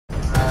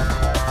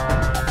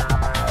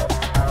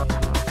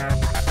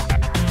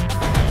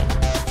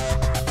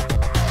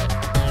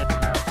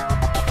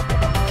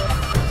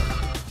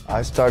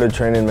I started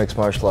training mixed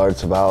martial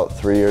arts about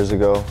 3 years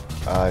ago.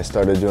 I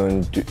started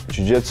doing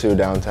jiu-jitsu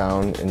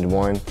downtown in Des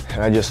Moines,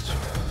 and I just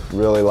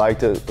really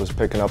liked it, was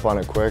picking up on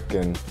it quick,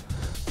 and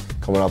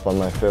coming up on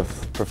my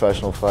 5th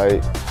professional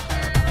fight.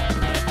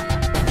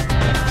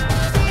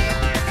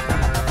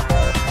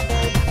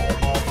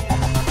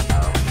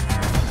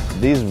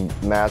 These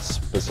mats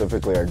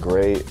specifically are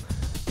great.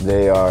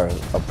 They are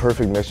a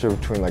perfect mixture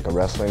between like a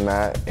wrestling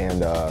mat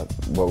and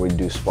what we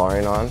do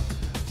sparring on.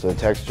 So the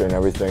texture and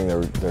everything,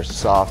 they're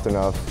soft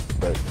enough,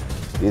 but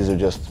these are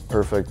just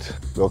perfect,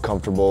 real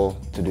comfortable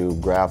to do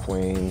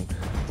grappling,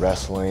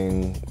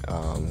 wrestling,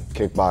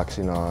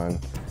 kickboxing on.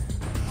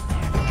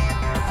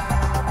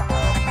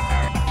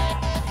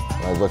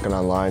 When I was looking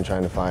online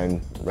trying to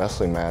find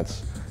wrestling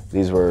mats,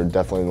 these were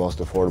definitely the most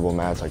affordable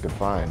mats I could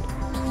find.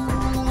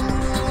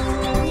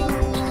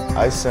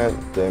 I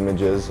sent the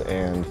images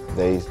and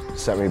they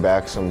sent me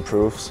back some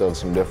proofs of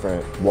some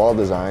different wall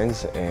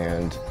designs,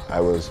 and I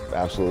was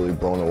absolutely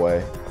blown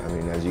away. I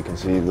mean, as you can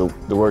see,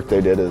 the work they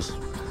did is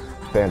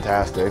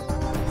fantastic.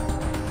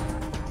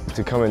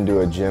 To come and do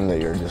a gym that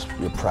you're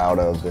proud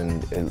of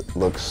and it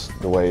looks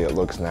the way it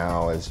looks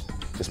now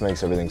just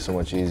makes everything so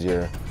much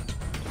easier.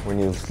 When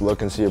you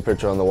look and see a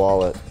picture on the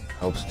wall, it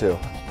helps too.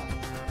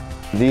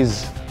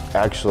 These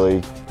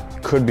actually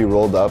could be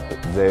rolled up.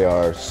 They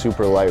are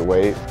super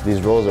lightweight.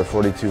 These rolls are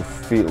 42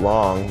 feet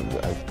long,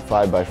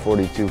 5 by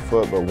 42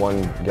 foot, but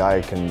one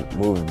guy can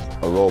move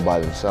a roll by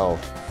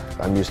themselves.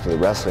 I'm used to the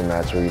wrestling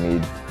mats where you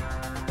need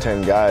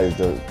 10 guys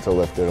to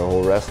lift it, a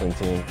whole wrestling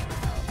team.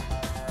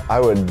 I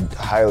would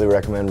highly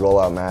recommend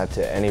Rollout Mat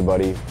to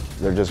anybody.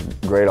 They're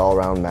just great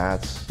all-around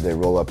mats. They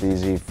roll up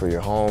easy for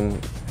your home,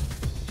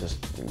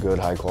 just good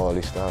high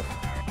quality stuff.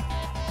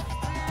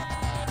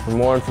 For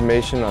more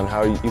information on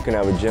how you can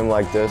have a gym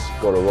like this,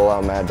 go to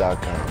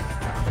rolloutmat.com.